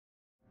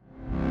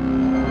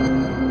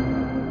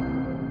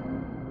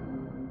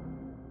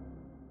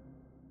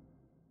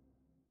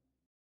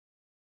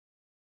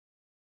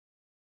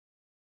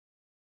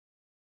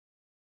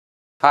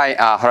Hi,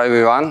 hello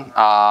everyone.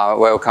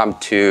 Welcome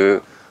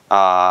to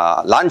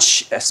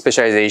lunch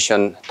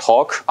specialization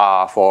talk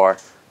for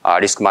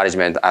risk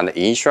management and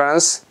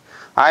insurance.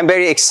 I'm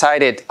very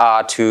excited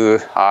to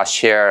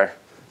share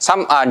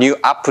some new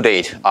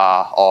update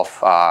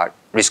of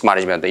risk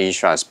management and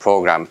insurance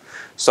program.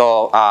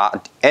 So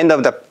at the end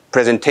of the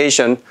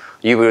presentation,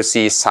 you will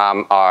see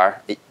some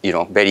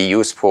very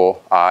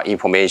useful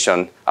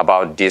information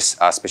about this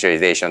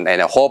specialization,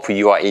 and I hope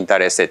you are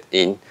interested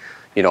in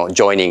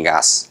joining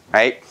us,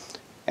 right?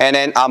 And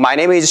then my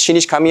name is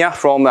Shinichi Kamiya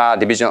from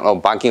Division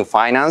of Banking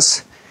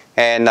Finance,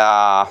 and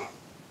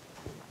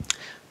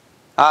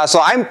so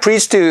I'm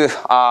pleased to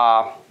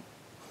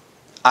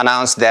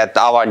announce that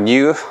our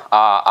new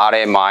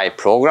RMI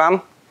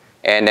program,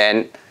 and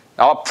then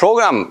our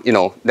program,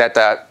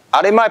 that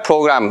RMI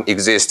program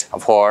exists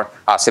for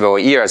several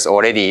years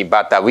already,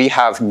 but we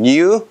have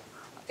new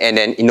and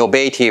then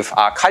innovative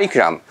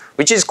curriculum,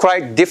 which is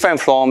quite different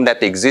from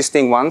that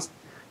existing ones.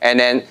 And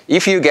then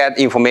if you get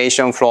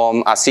information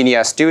from a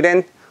senior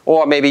student,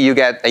 or maybe you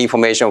get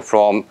information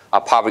from a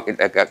public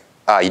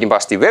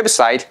university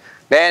website,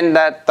 then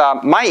that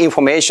my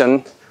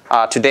information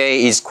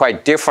today is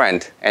quite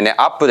different and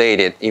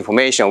updated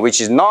information,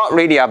 which is not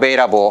really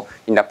available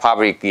in the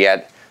public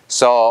yet.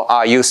 So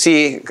you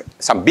see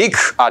some big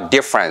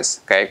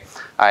difference, okay,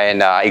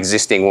 in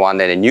existing one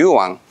and a new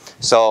one.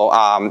 So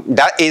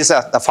that is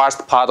the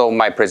first part of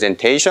my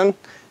presentation.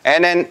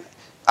 And then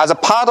as a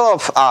part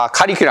of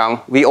curriculum,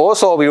 we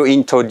also will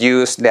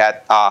introduce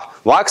that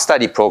work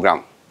study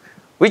program,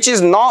 which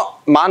is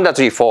not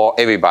mandatory for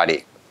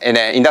everybody. And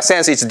in that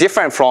sense, it's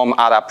different from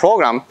other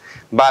program,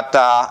 but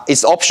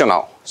it's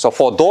optional. So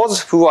for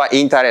those who are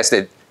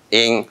interested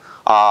in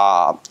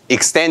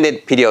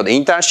extended period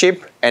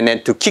internship, and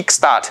then to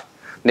kickstart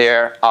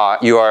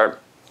your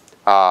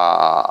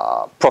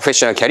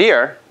professional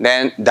career,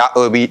 then that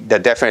will be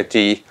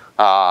definitely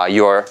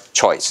your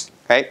choice,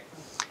 okay?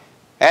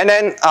 And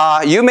then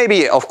you may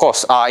be, of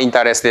course,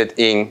 interested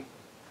in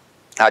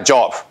a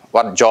job,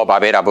 what job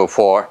available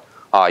for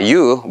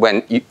you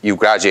when you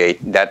graduate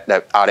that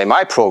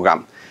RMI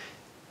program.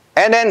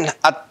 And then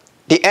at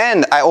the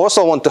end, I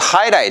also want to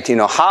highlight,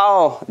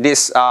 how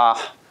this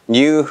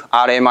new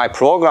RMI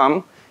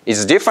program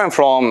is different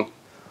from,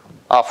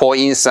 for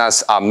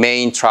instance, a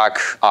main track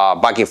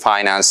banking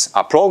finance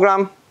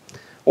program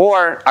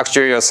or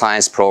actuarial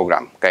science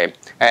program. Okay,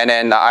 and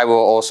then I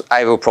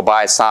will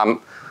provide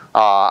some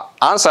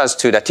answers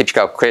to the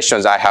typical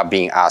questions I have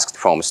been asked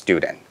from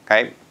students.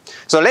 Okay,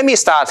 so let me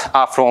start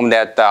from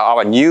that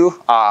our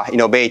new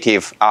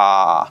innovative,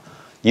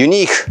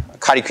 unique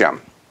curriculum.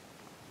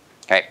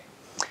 Okay,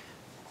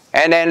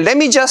 and then let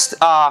me just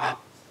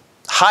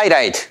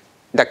highlight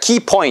the key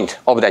point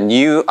of the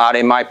new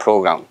RMI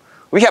program.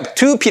 We have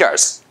two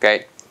pillars.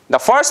 Okay, the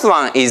first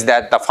one is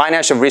that the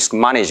financial risk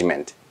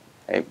management.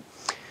 Okay?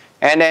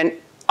 And then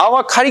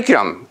our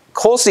curriculum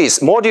courses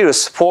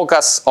modules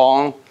focus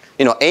on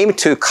aim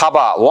to cover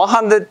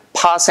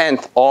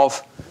 100%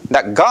 of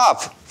the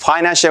GARP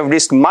Financial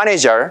Risk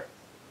Manager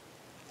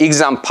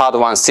exam part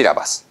 1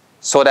 syllabus,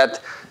 so that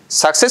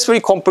successfully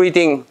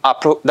completing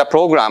the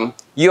program,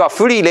 you are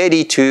fully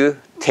ready to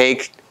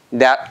take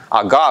that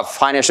GARP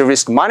Financial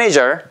Risk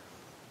Manager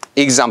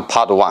exam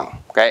part 1.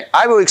 Okay,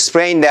 I will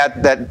explain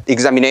that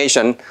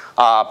examination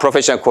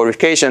professional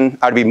qualification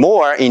a bit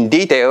more in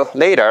detail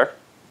later,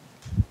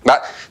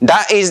 but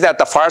that is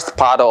the first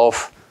part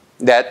of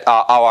that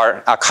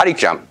our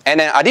curriculum. And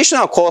then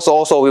additional course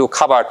also will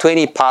cover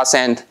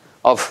 20%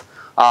 of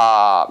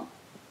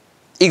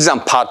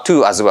exam part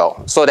 2 as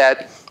well. So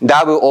that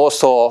will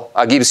also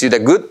gives you the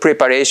good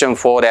preparation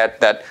for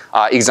that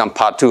exam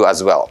part 2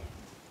 as well.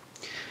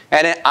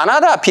 And then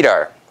another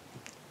pillar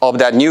of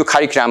the new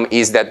curriculum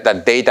is that the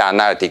data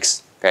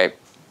analytics. Okay.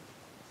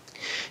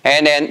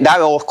 And then that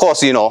will, of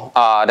course,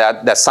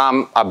 that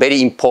some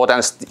very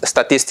important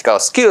statistical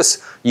skills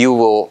you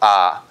will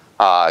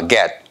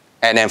get.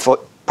 And then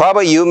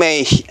probably you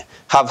may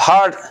have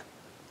heard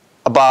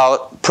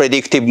about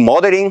predictive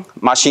modeling,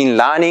 machine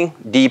learning,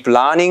 deep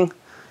learning,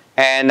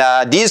 and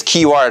these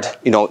keywords,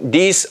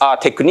 these are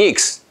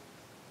techniques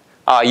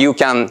you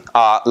can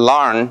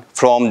learn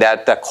from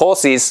the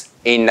courses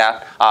in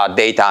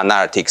data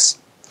analytics.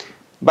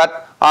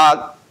 But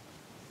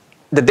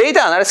the data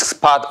analytics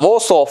part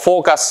also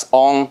focus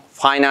on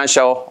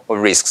financial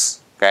risks.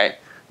 Okay,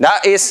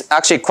 that is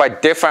actually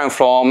quite different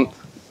from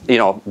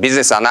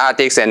business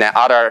analytics and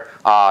other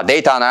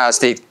data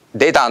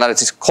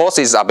analytics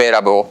courses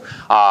available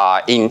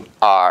in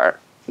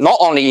not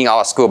only in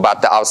our school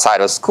but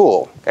outside of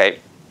school. Okay,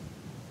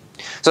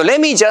 so let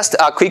me just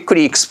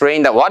quickly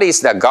explain what is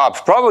the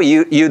GARP. Probably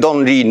you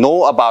don't really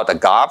know about the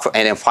GARP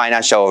and then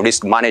Financial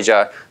Risk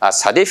Manager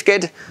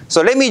certificate.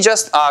 So let me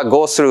just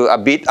go through a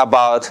bit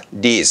about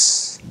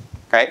this.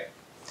 Okay,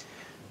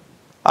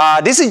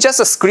 this is just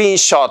a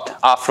screenshot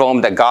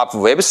from the GARP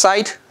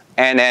website.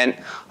 And then,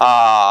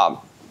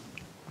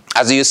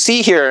 as you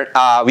see here,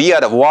 we are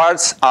the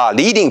world's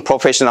leading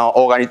professional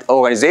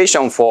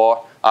organization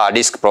for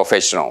risk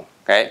professional.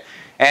 Okay,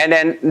 and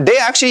then they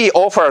actually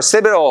offer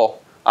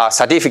several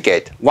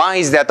certificate. One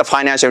is that the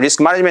financial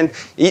risk management,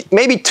 it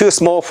may be too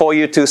small for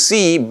you to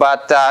see,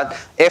 but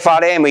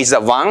FRM is the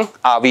one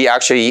we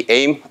actually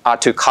aim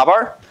to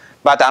cover.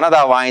 But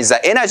another one is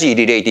the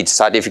energy-related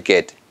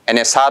certificate. And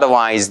the third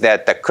one is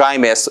that the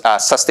climate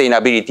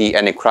sustainability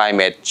and the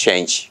climate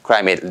change,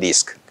 climate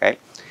risk. Okay?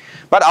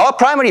 But our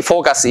primary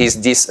focus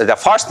is this, the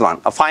first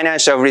one,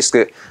 financial risk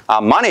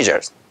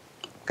managers.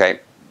 Okay?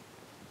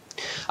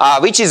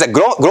 Which is a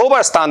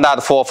global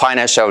standard for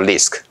financial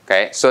risk,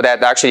 okay? So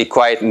that's actually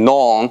quite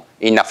known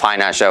in the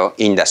financial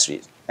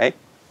industry, okay?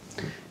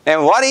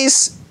 And what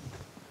is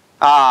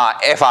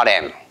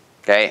FRM,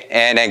 okay?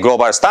 And a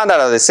global standard,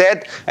 as I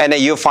said, and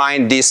then you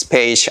find this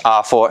page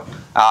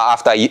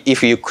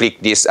if you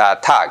click this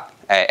tag,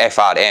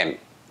 FRM,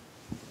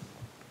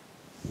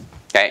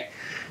 okay?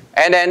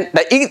 And then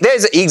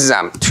there's an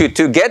exam.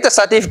 To get the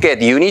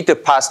certificate, you need to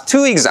pass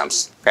 2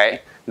 exams,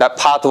 okay? The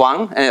part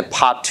 1 and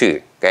part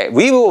 2. Okay,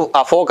 we will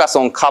focus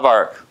on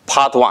cover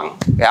part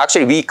 1.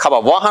 Actually, we cover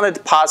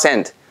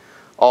 100%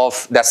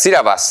 of the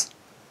syllabus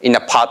in the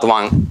part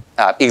 1,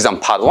 exam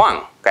part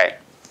 1. Okay,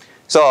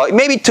 so it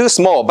may be too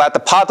small, but the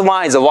part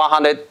 1 is a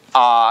 100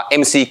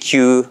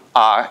 MCQ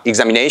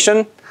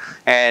examination,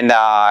 and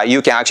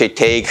you can actually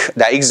take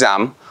the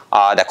exam,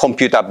 the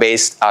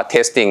computer-based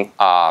testing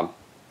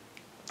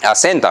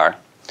center.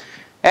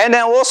 And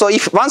then also,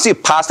 once you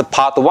pass the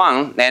part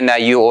 1, then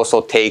you also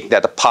take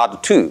that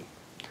part 2.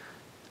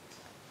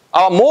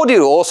 Our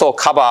module also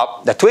cover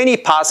the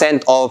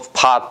 20% of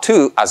part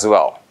 2 as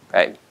well,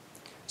 okay?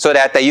 So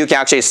that you can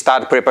actually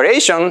start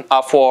preparation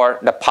for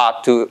the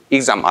part 2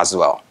 exam as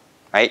well,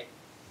 right?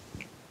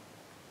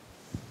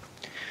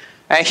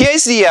 And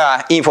here's the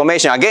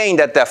information again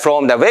that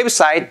from the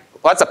website.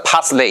 What's the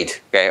pass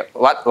rate? Okay,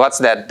 what's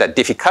the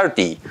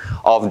difficulty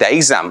of the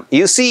exam?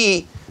 You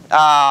see,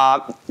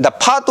 the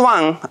part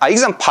 1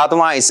 exam part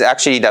 1 is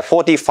actually the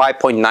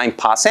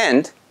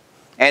 45.9%.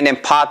 And then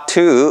part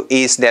 2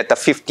 is that the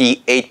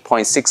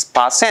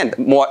 58.6%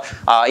 more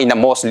in the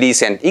most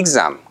recent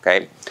exam.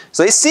 Okay,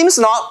 so it seems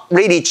not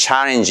really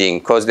challenging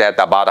because that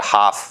about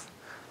half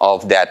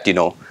of that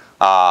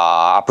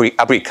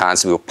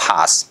applicants will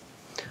pass.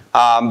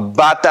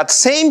 But at the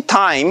same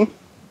time,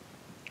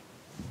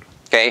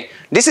 okay,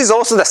 this is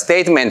also the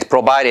statement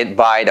provided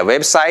by the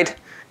website.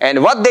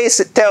 And what they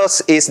tell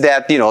us is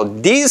that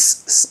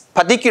this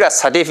particular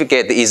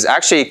certificate is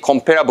actually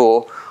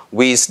comparable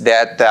with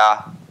that.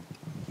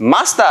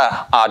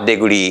 Master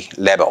degree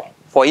level.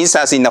 For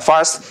instance, in the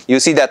first, you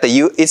see that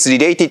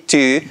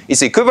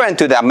it's equivalent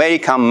to the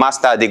American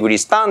master degree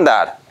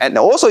standard. And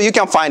also you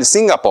can find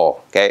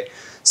Singapore, okay?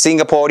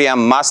 Singaporean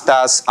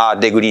master's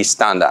degree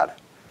standard.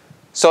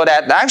 So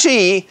that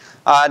actually,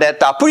 that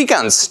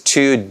applicants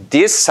to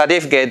this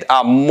certificate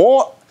are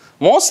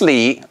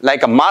mostly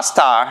like a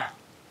master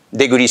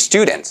degree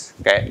students,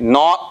 okay?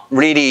 Not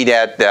really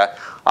that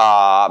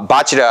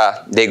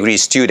bachelor degree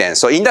students.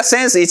 So in that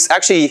sense, it's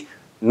actually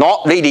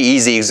not really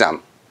easy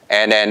exam.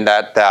 And then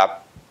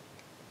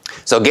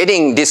so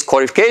getting this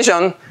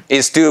qualification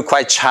is still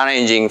quite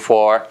challenging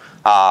for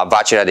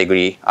bachelor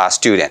degree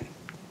student.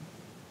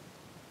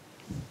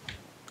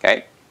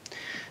 Okay.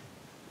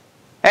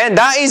 And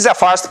that is the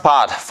first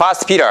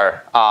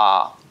pillar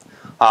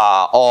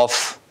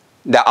of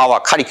our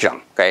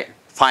curriculum, okay?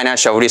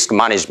 Financial risk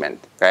management,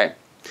 okay?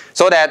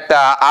 So that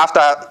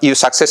after you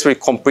successfully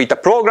complete the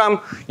program,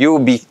 you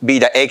will be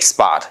the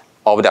expert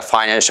of the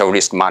financial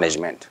risk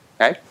management.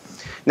 Okay?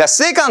 The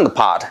second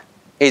part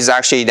is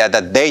actually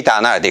the data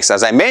analytics,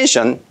 as I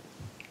mentioned,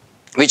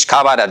 which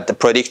cover the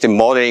predictive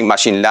modeling,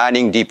 machine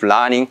learning, deep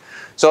learning,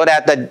 so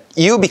that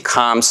you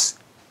becomes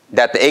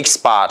that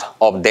expert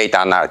of data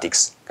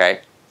analytics.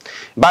 Okay?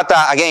 But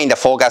again, the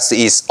focus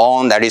is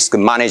on the risk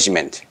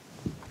management.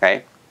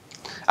 Okay?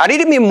 A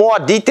little bit more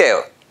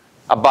detail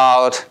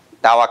about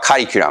our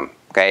curriculum.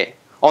 Okay?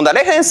 On the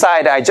left-hand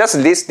side, I just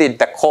listed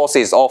the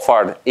courses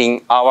offered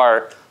in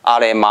our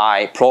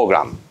RMI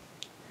program.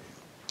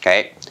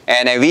 Okay,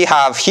 and we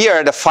have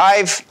here the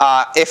 5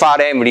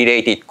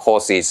 FRM-related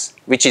courses,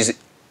 which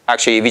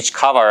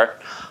cover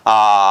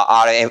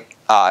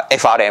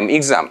FRM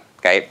exam.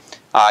 Okay,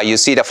 you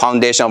see the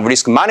foundation of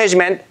risk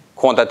management,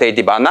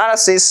 quantitative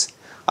analysis,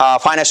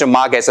 financial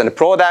markets and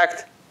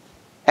product,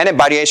 and then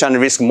valuation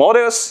risk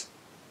models,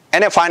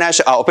 and then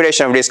financial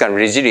operational risk and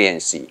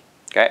resiliency.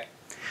 Okay,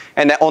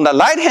 and then on the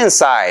right-hand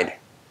side,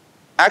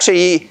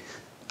 actually,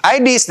 I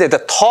listed the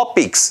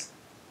topics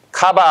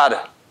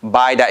covered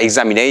by the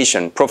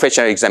examination,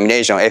 professional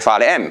examination,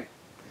 FRM.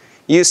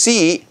 You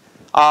see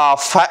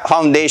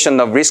foundation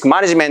of risk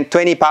management,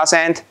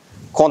 20%,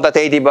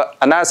 quantitative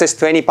analysis,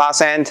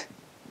 20%,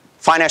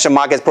 financial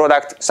market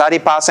product,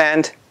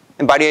 30%,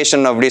 and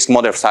valuation of risk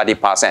model,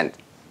 30%.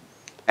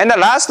 And the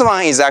last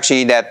one is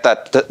actually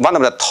one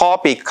of the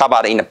topics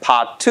covered in the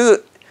part 2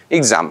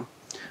 exam,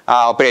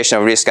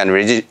 operational risk and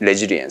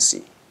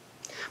resiliency.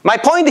 My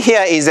point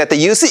here is that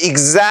you see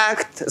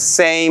exact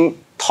same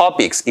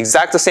topics,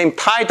 exact same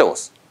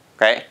titles,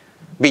 okay,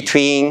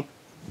 between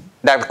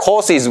the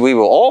courses we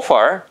will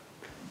offer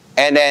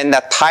and then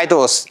the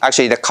titles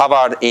actually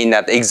covered in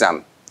that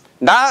exam.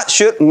 that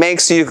should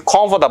make you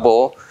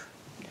comfortable,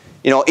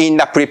 in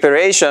the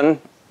preparation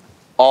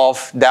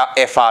of the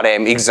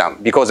FRM exam,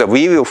 because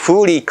we will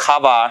fully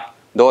cover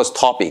those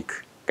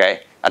topics,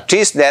 okay? At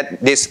least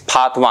that this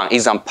part 1,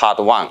 exam part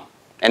 1,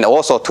 and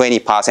also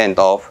 20%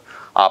 of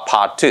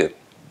part 2,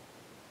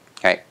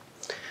 okay?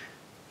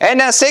 And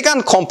the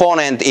second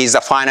component is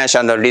the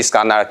financial and risk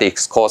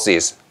analytics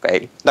courses,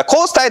 okay? The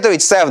course title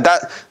itself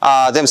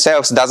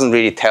themselves doesn't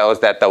really tell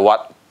that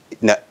what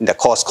the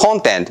course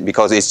content,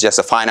 because it's just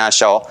a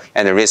financial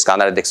and the risk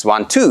analytics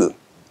 1, 2.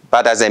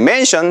 But as I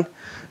mentioned,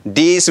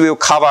 these will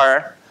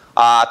cover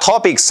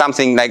topics,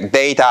 something like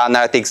data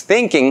analytics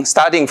thinking,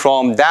 starting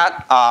from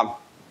that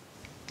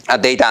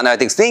data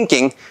analytics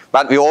thinking,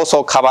 but we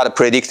also cover the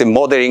predictive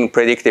modeling,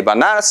 predictive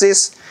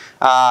analysis,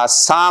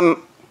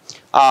 some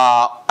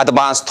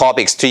advanced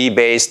topics,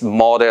 tree-based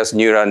models,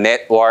 neural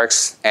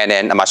networks, and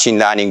then machine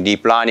learning,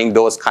 deep learning,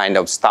 those kind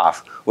of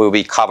stuff will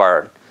be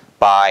covered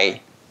by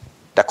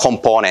the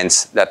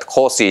components that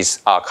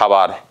courses are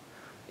covered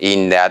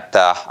in that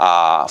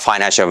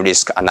financial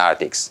risk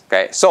analytics.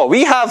 Okay, so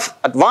we have,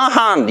 at one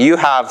hand, you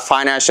have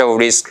financial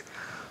risk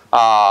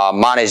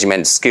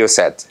management skill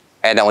set,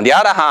 and on the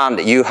other hand,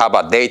 you have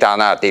a data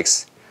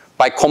analytics.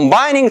 By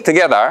combining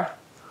together,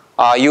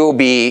 you'll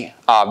be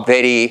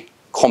very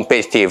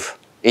competitive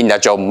in the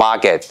job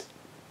market,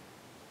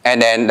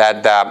 and then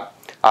that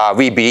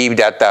we believe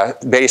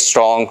that very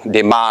strong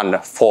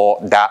demand for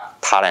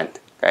that talent.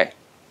 Okay.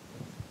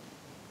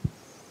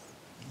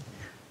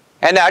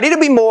 And a little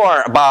bit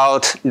more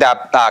about the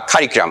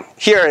curriculum.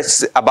 Here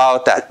it's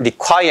about the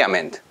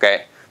requirement.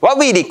 Okay, what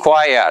we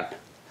require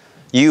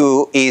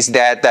you is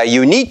that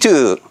you need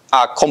to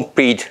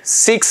complete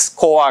 6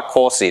 core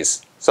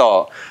courses.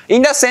 So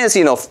in that sense,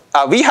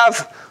 we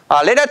have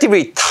a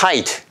relatively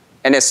tight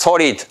and a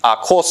solid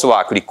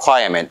coursework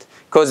requirement,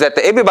 because that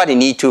everybody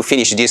need to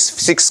finish these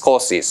 6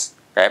 courses.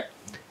 Okay,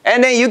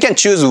 and then you can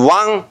choose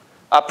one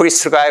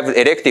prescribed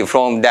elective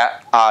from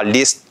that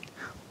list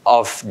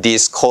of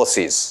these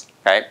courses.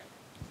 Okay,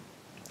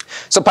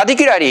 so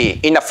particularly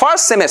in the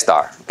first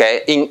semester,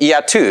 okay, in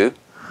year 2,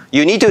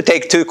 you need to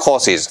take 2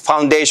 courses: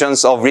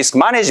 Foundations of Risk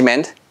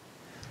Management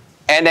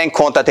and then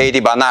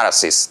Quantitative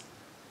Analysis.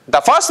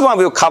 The first one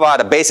will cover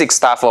the basic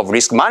stuff of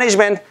risk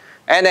management,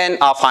 and then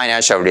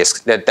financial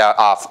risk, that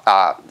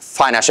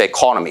financial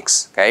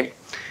economics. Okay,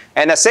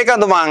 and the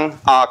second one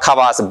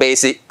covers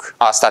basic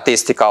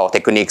statistical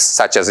techniques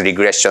such as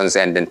regressions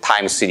and then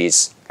time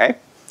series. Okay,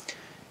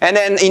 and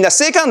then in the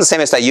second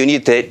semester, you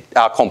need to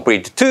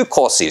complete 2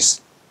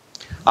 courses: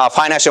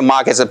 Financial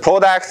Markets and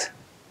Product,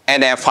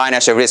 and then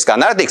Financial Risk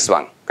Analytics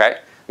one. Okay,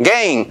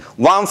 again,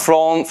 one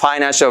from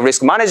Financial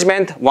Risk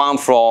Management, one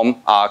from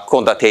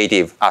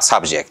quantitative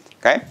subject.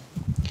 Okay.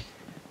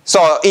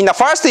 So in the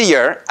first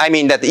year, I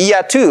mean that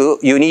year 2,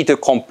 you need to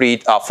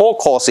complete 4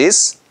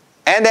 courses.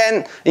 And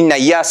then in the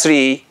year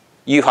 3,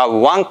 you have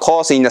 1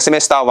 course in the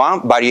semester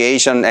 1,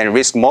 Valuation and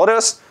Risk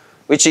Models,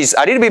 which is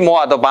a little bit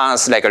more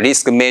advanced, like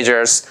risk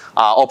measures,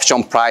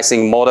 option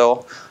pricing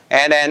model.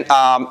 And then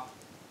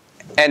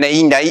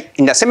in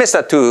the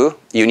semester 2,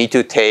 you need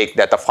to take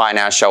that the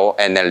financial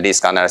and then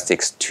risk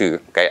analytics 2,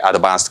 okay,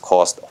 advanced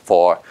course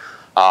for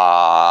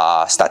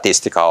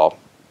statistical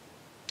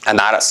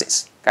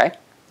analysis. Okay.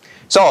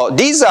 So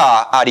these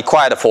are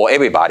required for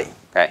everybody.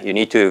 Okay? You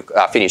need to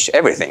finish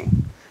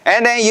everything.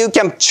 And then you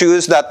can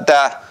choose that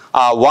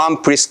one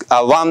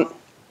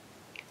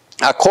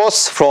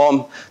course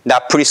from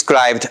the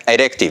prescribed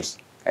electives.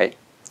 Okay?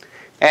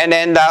 And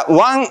then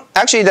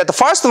the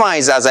first one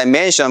is, as I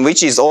mentioned,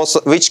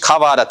 which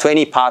cover the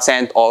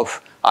 20% of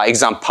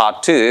exam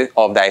part 2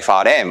 of the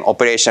FRM,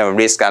 Operational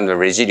Risk and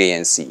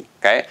Resiliency.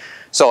 Okay?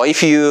 So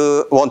if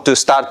you want to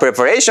start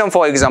preparation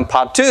for exam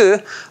part 2,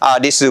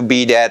 this will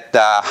be that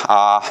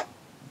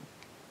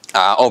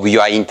of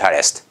your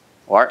interest.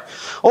 Or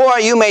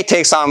you may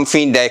take some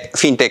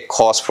fintech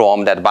course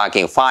from that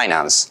banking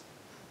finance.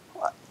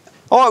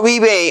 Or we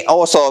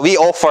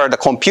offer the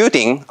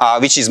computing,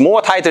 which is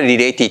more tightly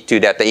related to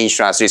that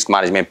insurance risk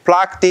management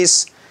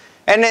practice.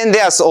 And then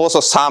there's also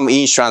some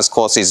insurance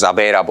courses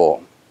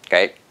available.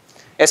 Okay.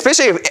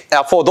 Especially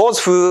for those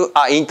who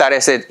are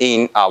interested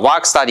in a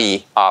work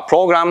study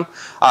program,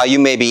 you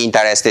may be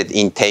interested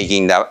in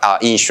taking the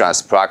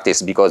insurance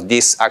practice, because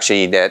this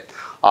actually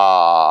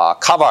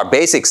cover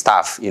basic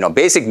stuff,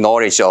 basic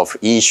knowledge of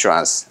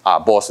insurance,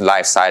 both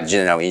life side,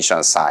 general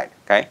insurance side.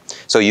 Okay,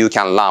 so you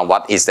can learn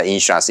what is the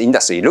insurance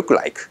industry look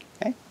like.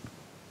 Okay?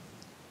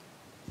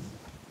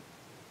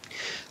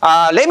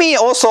 Let me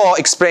also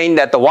explain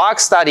that the work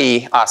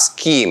study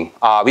scheme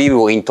we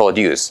will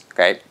introduce.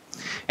 Okay.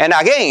 And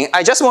again,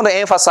 I just want to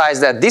emphasize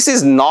that this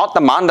is not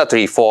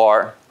mandatory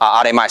for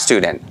RMI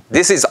student.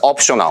 This is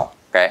optional.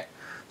 Okay?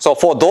 So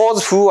for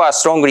those who are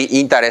strongly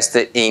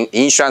interested in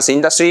insurance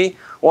industry,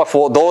 or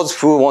for those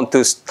who want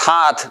to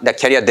start the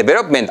career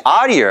development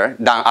earlier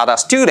than other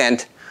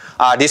students,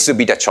 this will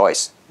be the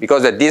choice,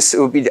 because this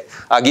will be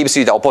gives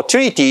you the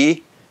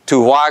opportunity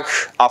to work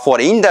for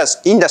the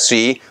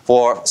industry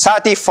for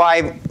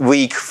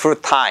 35-week full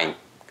time.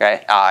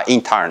 okay,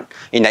 intern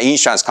in the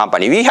insurance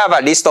company. We have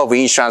a list of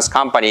insurance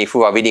companies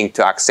who are willing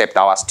to accept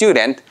our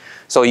student.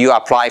 So you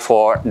apply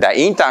for the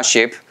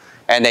internship,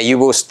 and then you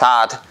will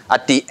start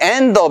at the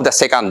end of the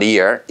second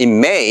year in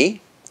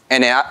May,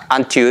 and then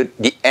until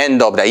the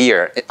end of the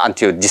year,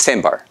 until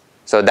December.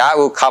 So that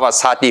will cover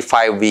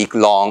 35-week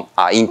long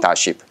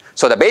internship.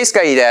 So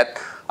basically that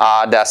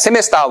the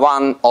semester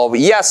 1 of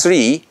year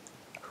 3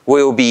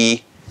 will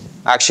be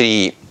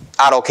actually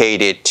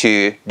allocated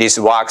to this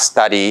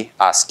work-study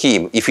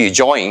scheme if you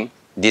join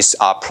this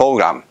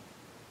program.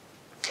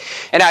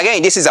 And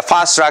again, this is a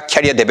fast-track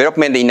career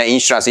development in the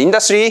insurance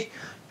industry.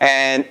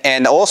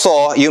 And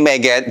also, you may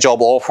get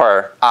job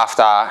offer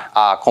after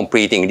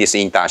completing this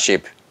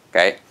internship.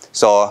 Okay,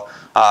 so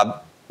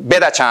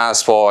better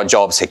chance for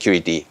job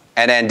security.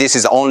 And then this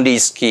is the only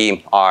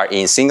scheme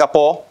in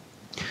Singapore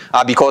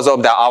because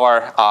of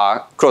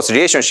our close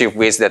relationship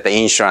with the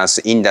insurance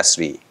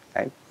industry.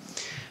 Okay?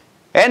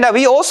 And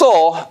we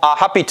also are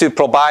happy to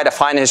provide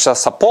financial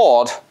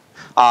support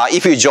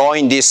if you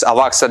join this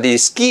work study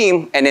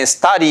scheme and then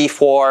study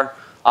for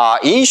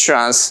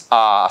insurance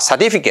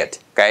certificate,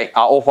 okay,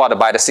 offered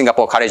by the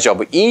Singapore College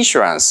of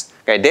Insurance.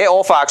 Okay, they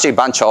offer actually a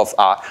bunch of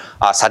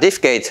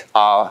certificate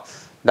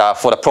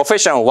for the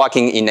professional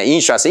working in the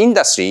insurance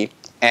industry.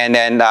 And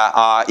then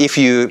if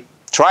you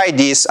try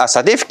this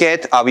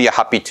certificate, we are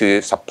happy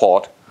to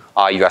support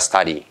your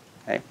study.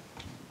 Okay?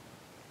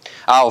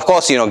 Of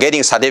course,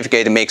 getting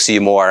certificate makes you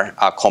more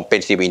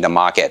competitive in the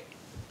market.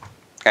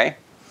 Okay?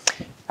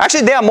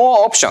 Actually, there are more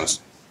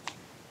options.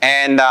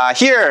 And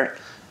here,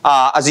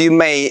 as you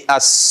may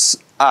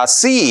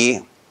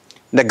see,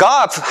 the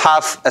GARP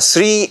have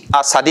 3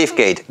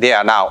 certificates they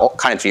are now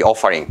currently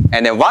offering.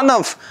 And then one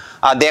of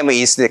them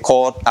is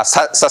called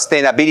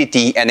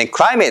Sustainability and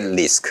Climate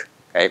Risk,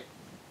 okay,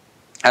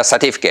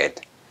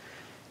 certificate.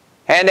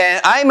 And then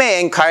I may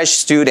encourage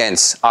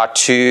students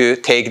to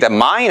take the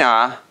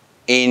minor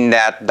in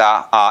that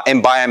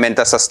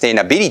environmental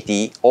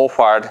sustainability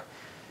offered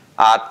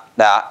at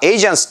the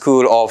Asian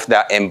School of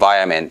the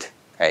Environment.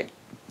 Okay.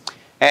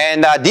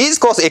 And these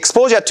course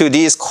exposure to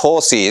these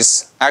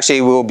courses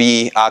actually will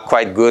be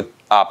quite good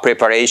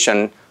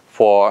preparation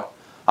for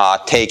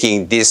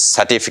taking this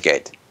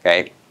certificate.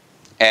 Okay.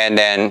 And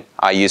then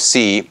you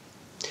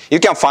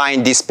can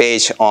find this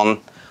page on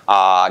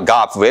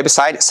GARP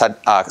website,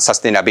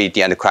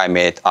 Sustainability and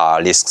Climate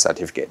Risk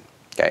Certificate.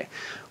 Okay.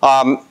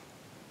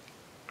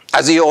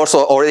 As you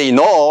also already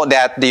know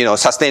that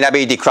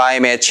sustainability,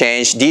 climate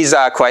change, these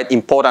are quite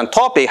important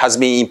topic, has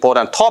been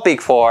important topic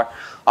for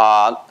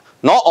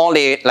not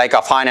only like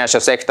a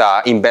financial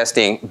sector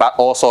investing, but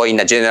also in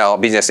the general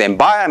business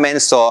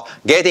environment. So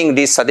getting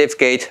this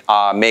certificate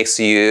makes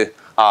you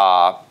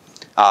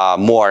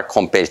more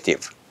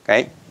competitive.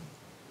 Okay.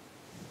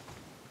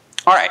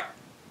 All right.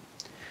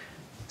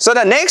 So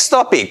the next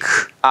topic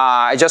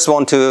I just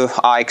want to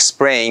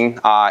explain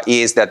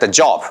is that the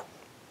job.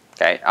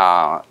 Okay.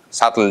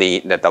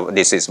 Certainly that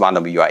this is one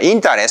of your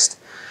interests.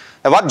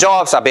 What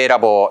jobs are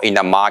available in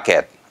the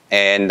market?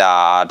 And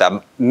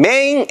the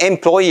main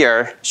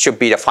employer should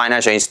be the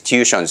financial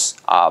institutions,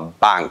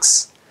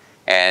 banks,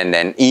 and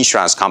then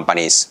insurance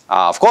companies.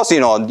 Of course,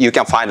 you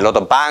can find a lot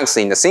of banks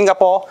in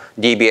Singapore,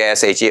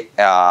 DBS,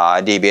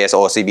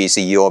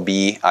 OCBC,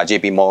 UOB,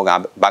 JP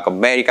Morgan, Bank of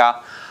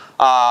America,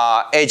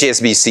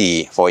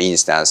 HSBC, for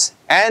instance.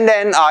 And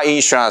then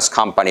insurance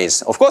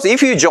companies. Of course,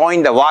 if you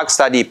join the work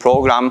study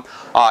program,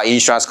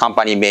 insurance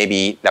company may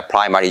be the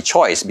primary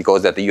choice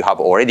because that you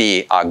have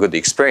already good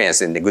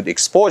experience and the good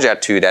exposure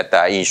to that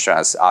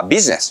insurance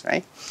business,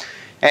 right?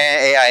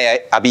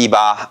 AIA,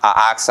 Aviva,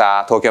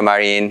 AXA, Tokyo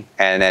Marine,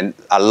 and then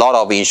a lot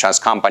of insurance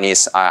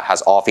companies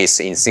has office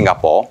in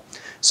Singapore.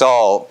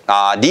 So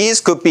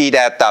these could be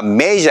that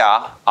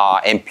major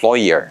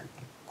employer,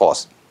 of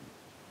course.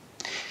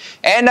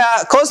 And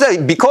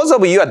because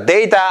of your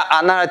data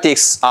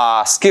analytics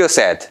skill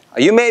set,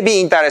 you may be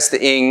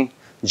interested in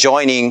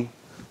joining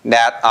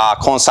that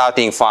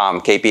consulting firm,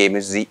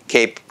 KPMG,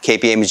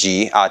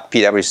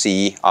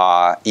 PwC,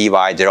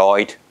 EY,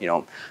 Deloitte.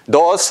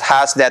 Those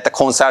has that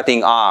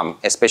consulting arm,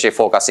 especially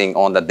focusing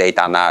on the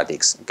data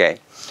analytics, okay,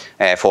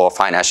 for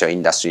financial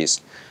industries.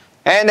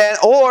 And then,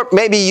 or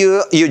maybe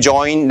you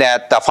join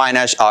that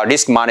financial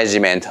risk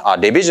management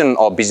division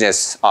of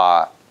business,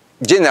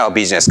 general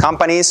business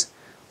companies.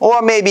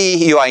 Or maybe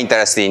you are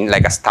interested in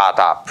like a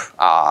startup,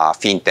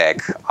 fintech,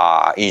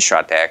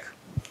 insurtech.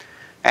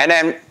 And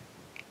then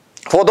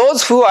for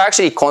those who are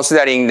actually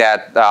considering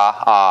that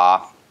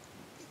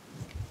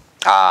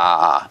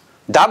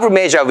double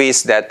major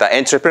with that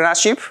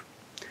entrepreneurship,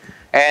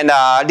 and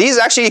this is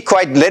actually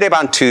quite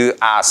relevant to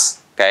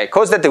us, okay?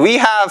 Because that we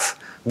have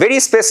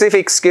very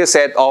specific skill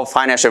set of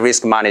financial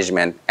risk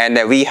management, and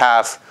then we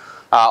have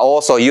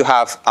also you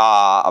have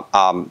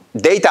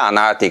data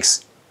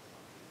analytics,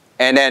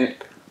 and then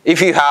if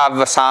you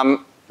have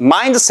some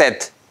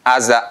mindset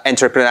as an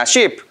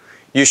entrepreneurship,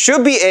 you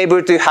should be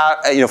able to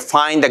have,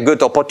 find a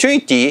good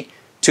opportunity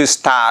to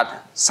start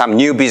some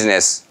new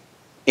business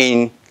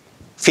in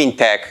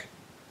fintech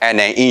and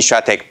then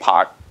insurtech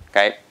part.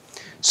 Okay,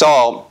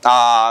 So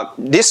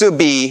this will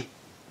be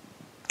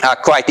a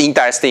quite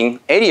interesting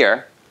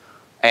area,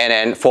 and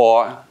then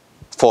for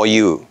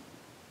you.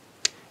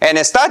 And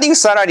the starting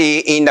salary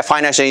in the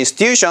financial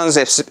institutions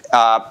is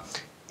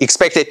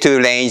expected to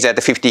range at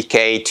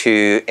 50K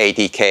to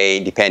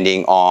 80K,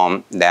 depending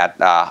on that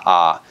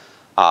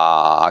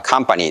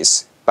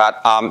companies.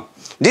 But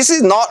this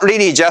is not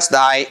really just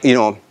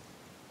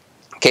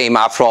came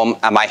up from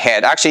my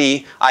head.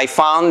 Actually, I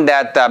found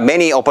that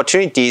many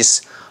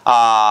opportunities,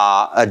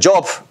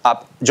 job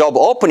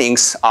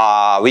openings,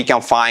 we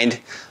can find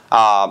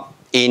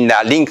in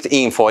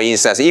LinkedIn, for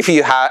instance. If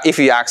you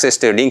access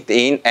to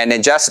LinkedIn and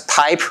then just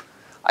type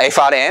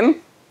FRM,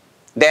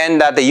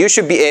 then you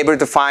should be able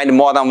to find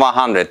more than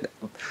 100.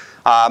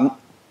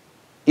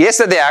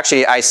 Yesterday,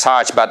 actually, I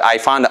searched, but I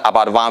found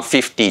about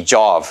 150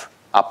 jobs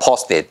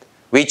posted,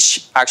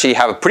 which actually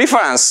have a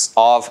preference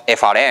of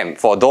FRM.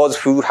 For those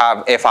who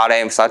have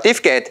FRM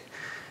certificate,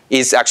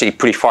 is actually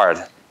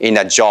preferred in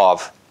a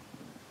job.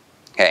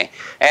 Okay,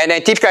 and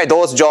then typically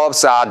those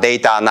jobs are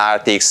data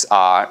analytics,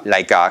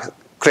 like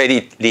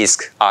credit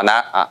risk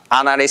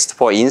analyst,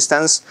 for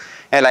instance,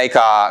 and like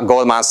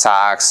Goldman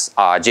Sachs,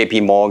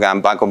 JP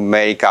Morgan, Bank of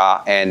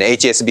America, and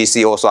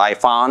HSBC also I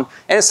found,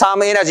 and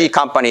some energy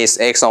companies,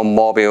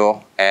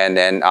 ExxonMobil, and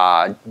then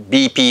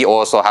BP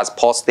also has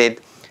posted,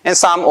 and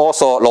some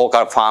also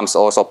local firms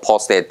also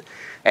posted,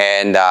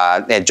 and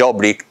the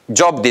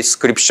job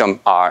description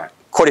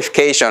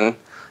qualification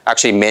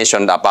actually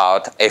mentioned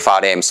about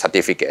FRM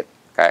certificate.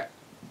 Okay.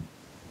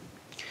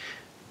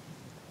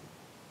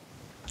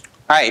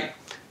 All right,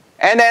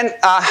 and then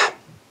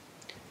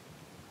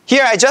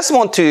here I just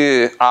want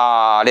to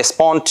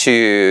respond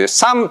to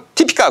some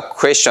typical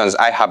questions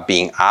I have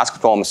been asked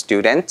from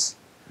students,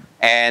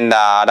 and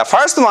the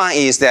first one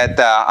is that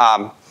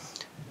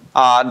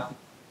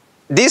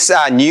this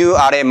new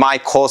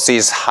RMI course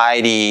is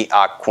highly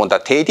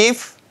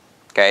quantitative,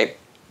 okay?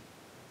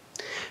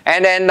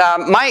 And then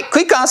my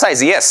quick answer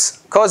is yes,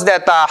 because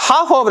that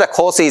half of the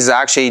course is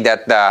actually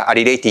that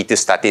related to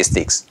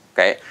statistics,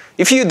 okay?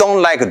 If you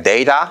don't like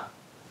data,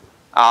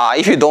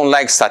 if you don't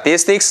like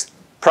statistics,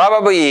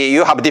 probably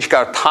you have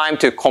difficult time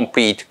to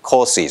complete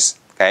courses,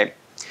 okay?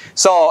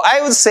 So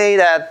I would say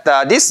that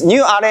this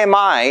new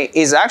RMI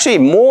is actually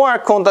more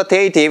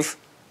quantitative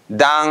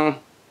than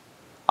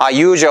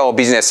usual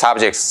business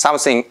subjects,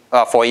 something,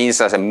 for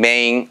instance, a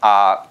main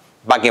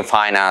banking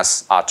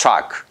finance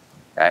track.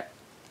 Okay?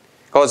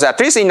 Because at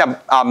least in the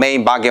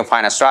main banking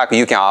finance track,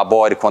 you can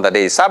avoid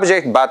quantitative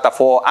subject, but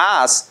for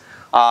us,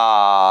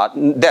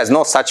 there's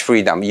no such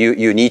freedom.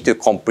 You need to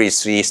complete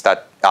 3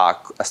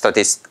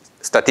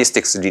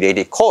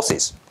 statistics-related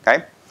courses.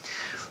 Okay?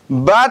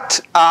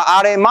 But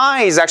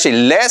RMI is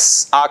actually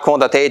less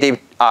quantitative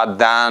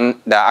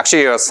than the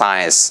actuarial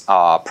science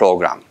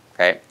program.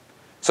 Okay?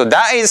 So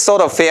that is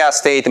sort of fair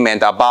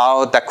statement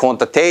about the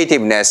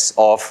quantitativeness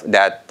of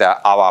that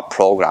our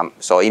program.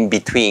 So in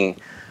between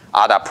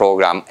other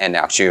program and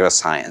actuarial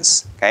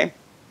science. Okay.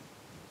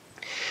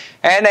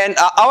 And then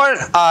our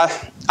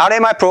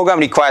RMI program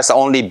requires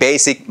only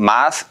basic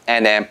math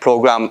and then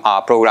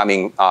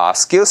programming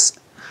skills.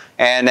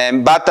 And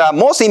then, but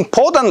most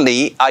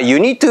importantly, you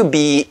need to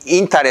be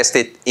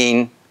interested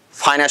in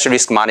financial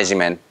risk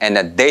management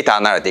and data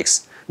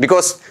analytics,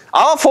 because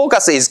our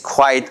focus is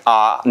quite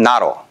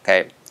narrow.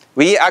 Okay,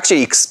 we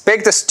actually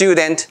expect the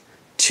student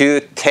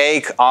to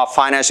take our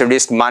financial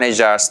risk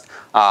manager's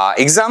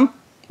exam,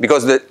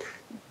 because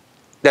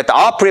that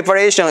our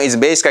preparation is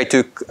basically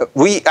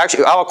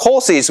our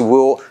courses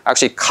will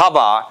actually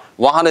cover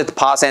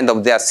 100%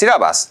 of their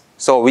syllabus.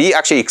 So we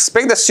actually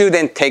expect the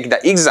student take the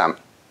exam.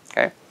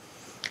 Okay,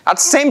 at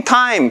the same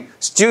time,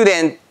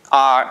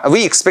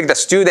 we expect the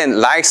student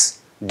likes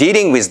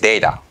dealing with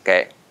data.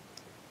 Okay.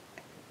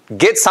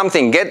 Get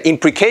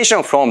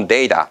implication from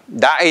data.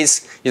 That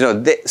is,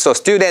 so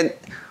student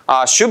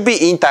should be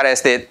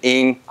interested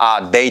in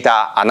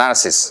data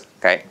analysis.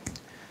 Okay,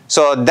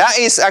 so that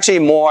is actually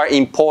more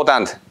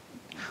important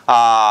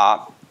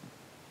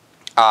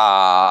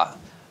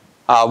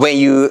when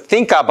you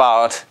think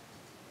about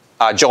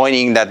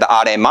joining the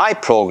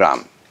RMI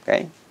program.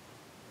 Okay,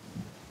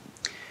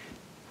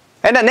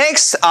 and the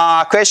next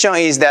question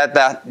is that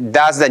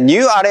does the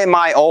new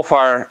RMI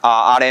offer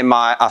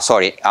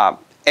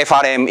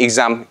FRM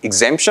exam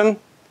exemption?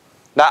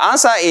 The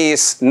answer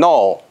is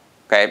no.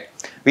 Okay,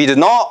 we do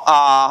not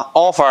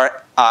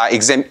offer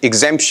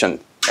exemption.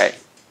 Okay,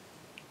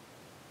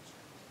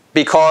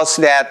 because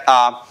that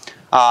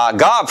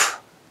GARP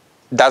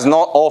does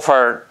not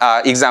offer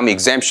exam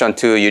exemption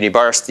to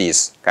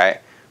universities. Okay,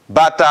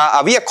 but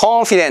we are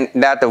confident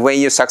that when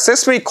you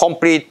successfully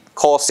complete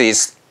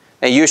courses,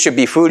 then you should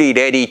be fully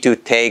ready to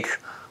take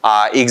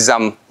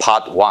exam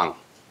part 1.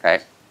 Okay.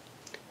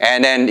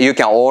 And then you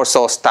can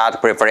also start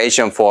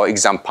preparation for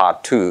exam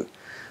part 2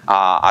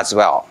 as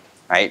well,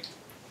 right?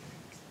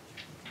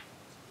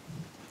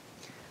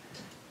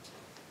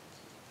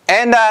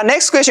 And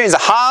next question is,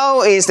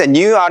 how is the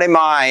new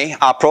RMI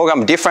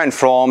program different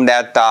from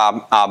that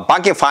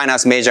banking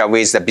finance major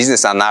with the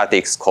business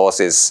analytics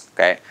courses?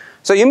 Okay,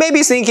 So you may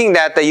be thinking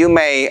that you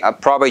may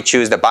probably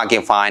choose the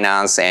banking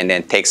finance and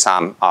then take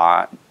some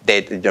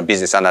data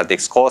business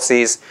analytics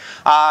courses.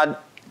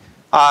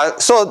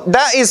 So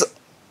that is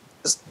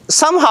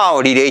somehow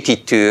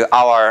related to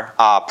our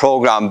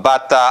program,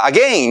 but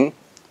again,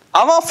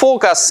 our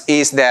focus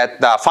is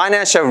that the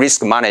financial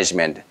risk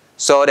management,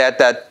 so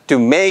that to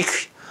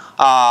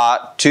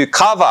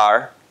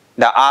cover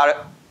the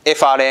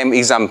FRM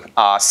exam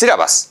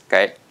syllabus.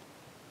 Okay,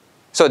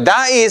 so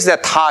that is the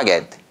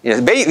target.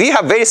 We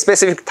have very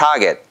specific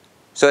target,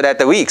 so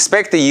that we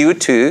expect you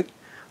to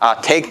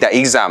take the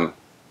exam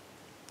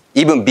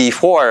even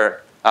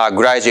before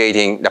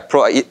graduating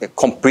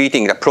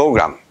completing the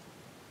program.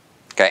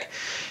 Okay,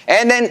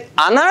 and then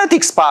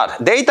analytics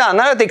part, data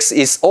analytics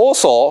is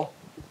also,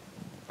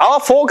 our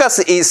focus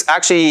is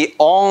actually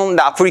on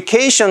the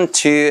application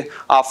to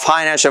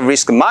financial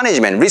risk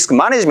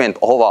management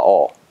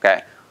overall.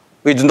 Okay,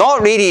 we do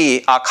not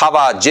really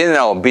cover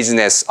general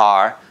business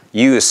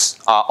use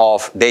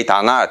of data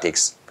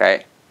analytics.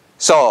 Okay,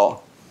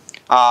 so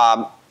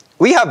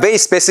we have very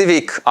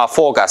specific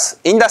focus.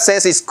 In that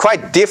sense, it's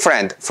quite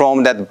different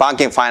from that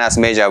banking finance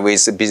major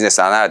with business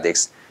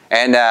analytics,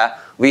 and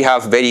we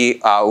have very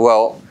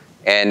well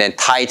and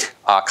tight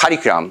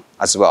curriculum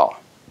as well.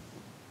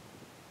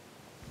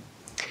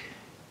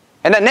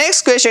 And the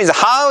next question is,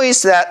 how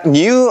is that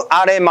new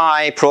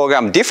RMI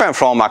program different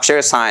from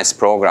actuarial science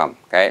program?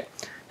 Okay,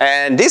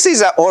 and this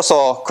is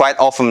also quite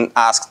often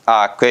asked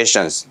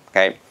questions.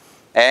 Okay,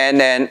 and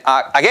then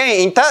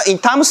again, in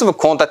terms of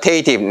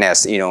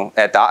quantitativeness,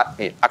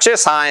 actuarial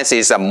science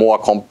is more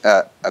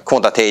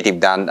quantitative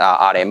than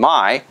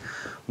RMI,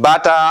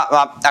 but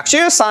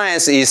actuarial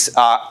science is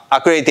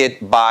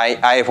accredited by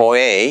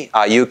IFOA,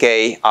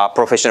 UK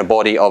professional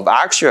body of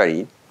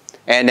actuary,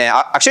 and then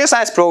actuarial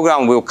science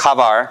program will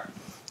cover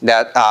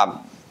that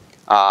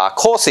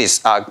courses,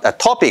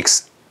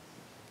 topics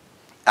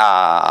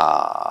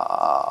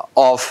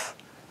of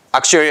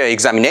actuarial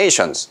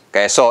examinations.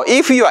 Okay, so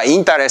if you are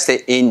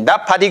interested in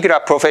that particular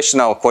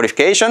professional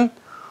qualification,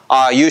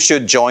 you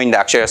should join the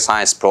actuarial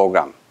science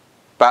program.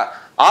 But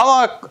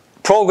our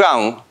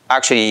program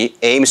actually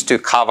aims to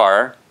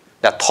cover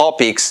the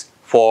topics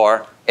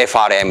for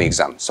FRM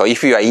exam. So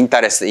if you are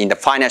interested in the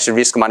financial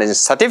risk management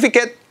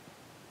certificate,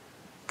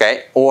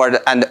 okay,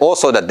 and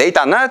also the data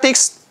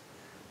analytics,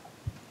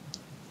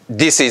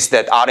 this is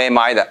that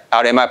RMI. The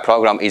RMI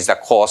program is the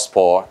course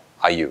for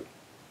you.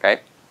 Okay.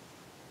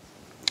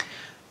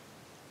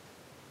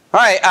 All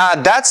right.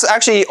 That's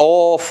actually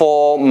all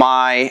for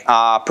my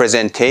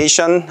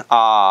presentation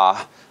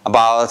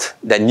about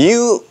the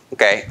new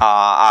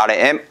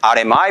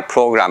RMI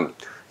program.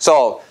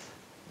 So,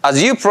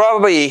 as you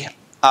probably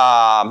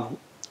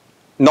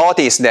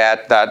noticed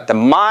that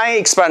my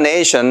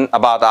explanation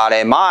about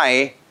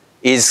RMI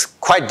is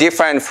quite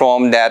different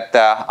from that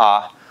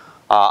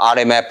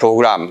RMI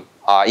program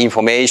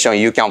information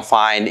you can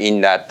find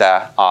in that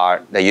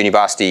the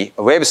university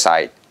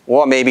website,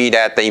 or maybe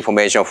that the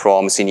information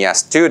from senior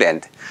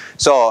student.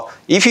 So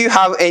if you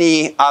have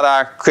any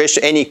other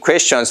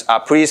questions,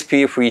 please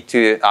feel free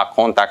to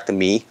contact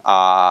me.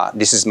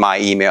 This is my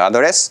email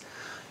address,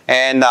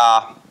 and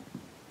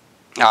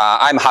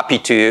I'm happy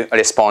to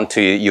respond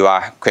to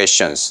your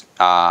questions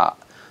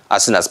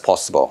as soon as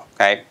possible.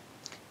 Okay.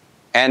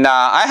 And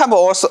I have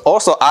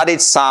also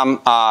added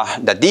some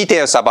the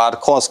details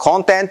about course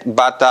content,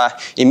 but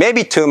it may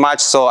be too much,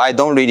 so I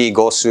don't really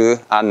go through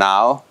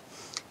now.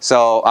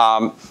 So,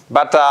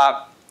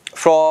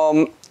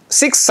 from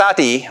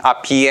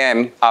 6:30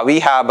 p.m. We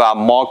have a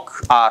mock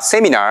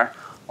seminar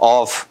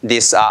of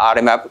this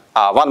RMI,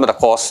 one of the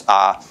course.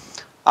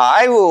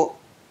 I will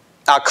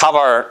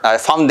cover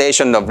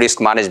foundation of risk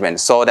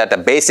management, so that the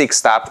basic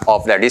stuff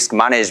of the risk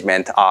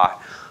management are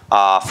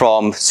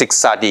from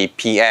 6:30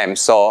 p.m.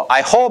 So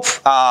I hope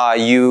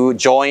you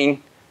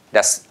join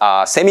the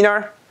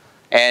seminar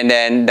and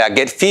then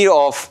get feel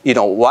of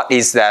what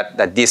is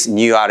that this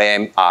new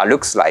RM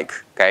looks like.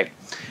 Okay,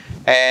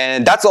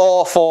 and that's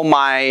all for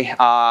my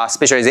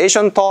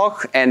specialization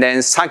talk. And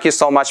then thank you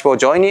so much for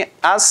joining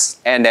us.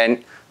 And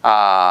then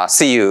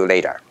see you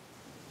later.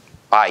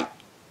 Bye.